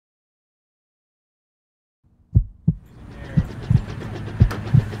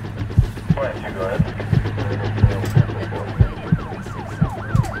Hey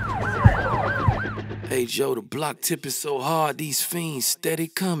Joe, the block tipping so hard, these fiends steady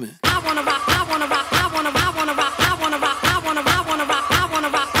coming. I wanna rock, I wanna rock, I wanna rock, I wanna rock, I wanna rock, I wanna rock, I wanna rock, I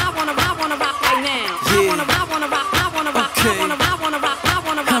wanna rock, I wanna rock, I wanna rock right now. Yeah. I wanna rock, I wanna rock, I wanna rock, I wanna rock, I wanna rock, I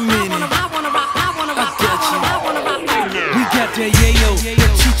wanna rock, I wanna rock, I wanna rock, I wanna rock, I wanna rock right now. We got that yayo,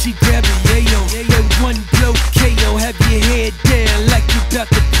 Chichi grab a yayo, that one blow KO, have your head down like you got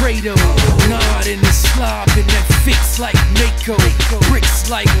the Prado. Nod in the slob and that fix like Mako, bricks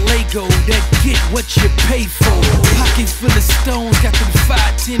like Lego, that get what you pay for. Pocket full of stones, got them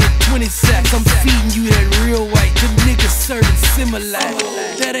 5, 10, and 20 sacks. I'm feeding you that real white, them niggas serving similar.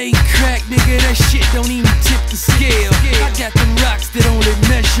 That ain't crack, nigga, that shit don't even tip the scale. I got them rocks that only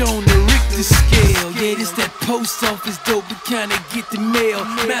measure on the Richter scale. Yeah, this that post office dope, we kinda get the mail.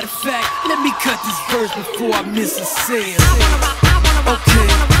 Matter of fact, let me cut this verse before I miss a sale. Okay,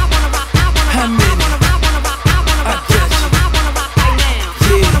 how many? I got you.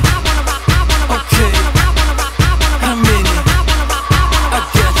 Yeah. Okay, how many? I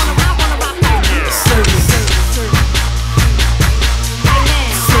got you. Service.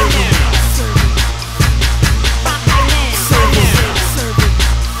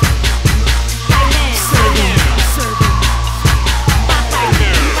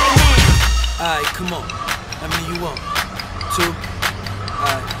 Alright, come on. How many you want? 2?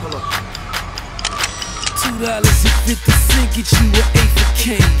 Alright, hold up. $2.50 get you an eighth of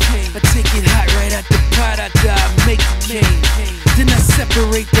cane. I take it hot right out the pot, I die, make the cane. Then I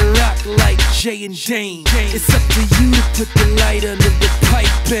separate the rock like Jay and Dane. It's up to you to put the light under the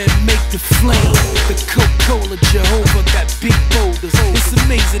pipe and make the flame. The Coca-Cola Jehovah got big boulders. It's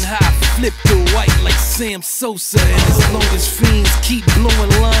amazing how I flip the white like Sam Sosa. And as long as fiends keep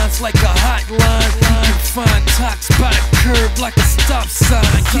blowing lines like a hotline, you can find tox by the curb like a stop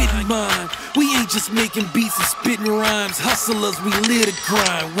sign. Getting mine. We ain't just making beats and spitting rhymes. Hustlers, we live the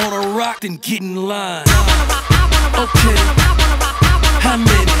grind. Wanna rock, then get in line. Okay, how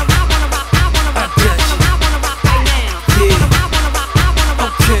many? I got you. Yeah.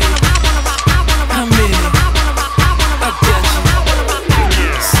 Okay, how many? I got you.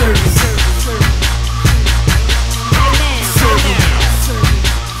 Service.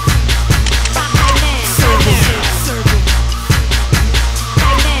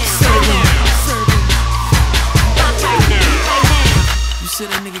 You said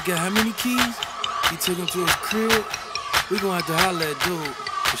that nigga got how many keys? He took him to his crib. We gon' have to holler at dude,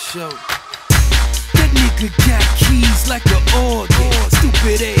 for sure. That nigga got keys like an organ.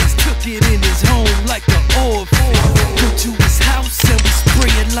 Stupid ass took it in his home like an orphan. Go to his house and we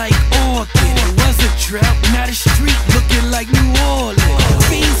spray it like orchid. It was a drought, not a street looking like New Orleans.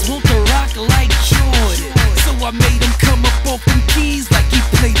 Fiends want the rock like Jordan, so I made him come up off them keys like he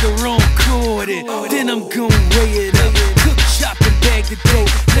played the wrong chord. Then I'm gon' weigh it up, cook, chop, and bag the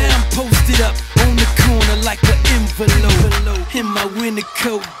dough. Now I'm posted up on the corner like an envelope. In my winter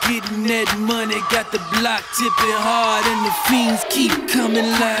coat, getting that money, got the block tipping hard, and the fiends keep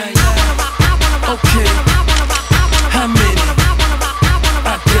coming like. Okay, how many?